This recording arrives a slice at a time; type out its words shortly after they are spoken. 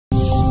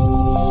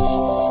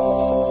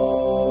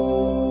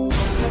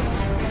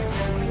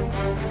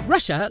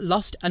Russia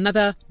lost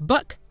another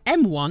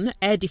Buk-M1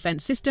 air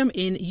defense system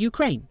in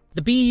Ukraine.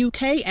 The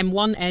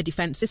Buk-M1 air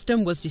defense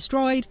system was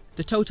destroyed.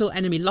 The total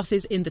enemy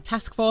losses in the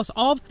task force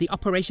of the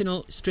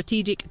Operational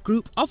Strategic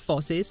Group of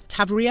Forces,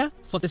 Tavria,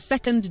 for the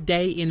second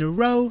day in a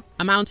row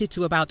amounted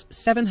to about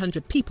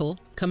 700 people,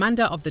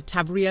 commander of the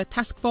Tavria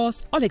task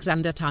force,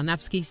 Oleksandr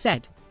Tarnavsky,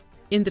 said.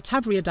 In the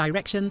Tavria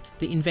direction,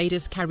 the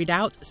invaders carried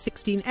out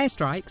 16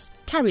 airstrikes,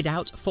 carried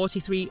out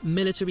 43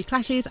 military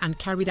clashes and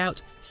carried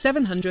out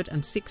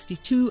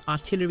 762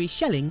 artillery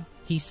shelling,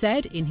 he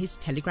said in his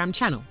Telegram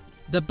channel.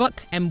 The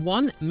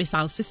Buk-M1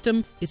 missile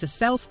system is a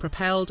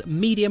self-propelled,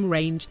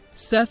 medium-range,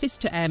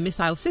 surface-to-air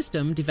missile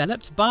system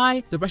developed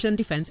by the Russian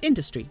defense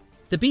industry.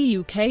 The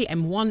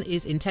Buk-M1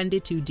 is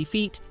intended to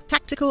defeat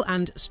tactical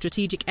and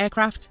strategic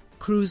aircraft,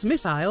 cruise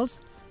missiles,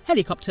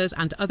 helicopters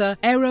and other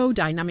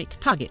aerodynamic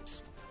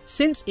targets.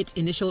 Since its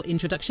initial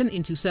introduction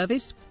into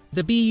service,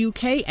 the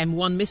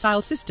Buk-M1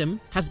 missile system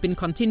has been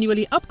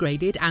continually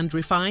upgraded and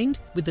refined,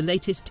 with the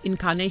latest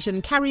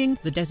incarnation carrying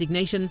the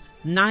designation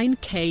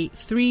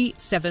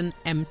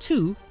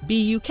 9K37M2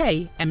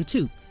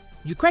 Buk-M2.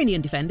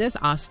 Ukrainian defenders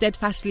are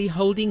steadfastly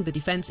holding the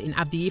defense in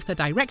Avdiivka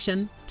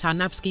direction,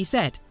 Tarnavsky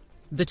said.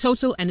 The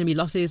total enemy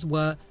losses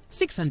were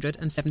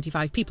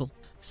 675 people.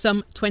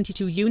 Some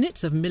 22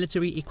 units of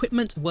military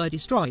equipment were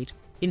destroyed.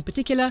 In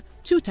particular,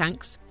 2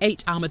 tanks,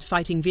 8 armoured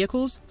fighting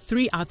vehicles,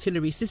 3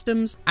 artillery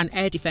systems, an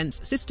air defence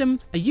system,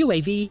 a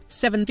UAV,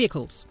 7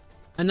 vehicles.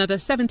 Another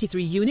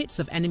 73 units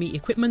of enemy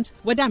equipment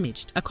were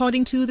damaged,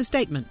 according to the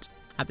statement.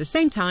 At the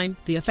same time,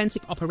 the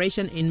offensive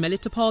operation in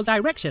Melitopol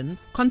direction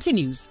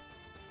continues.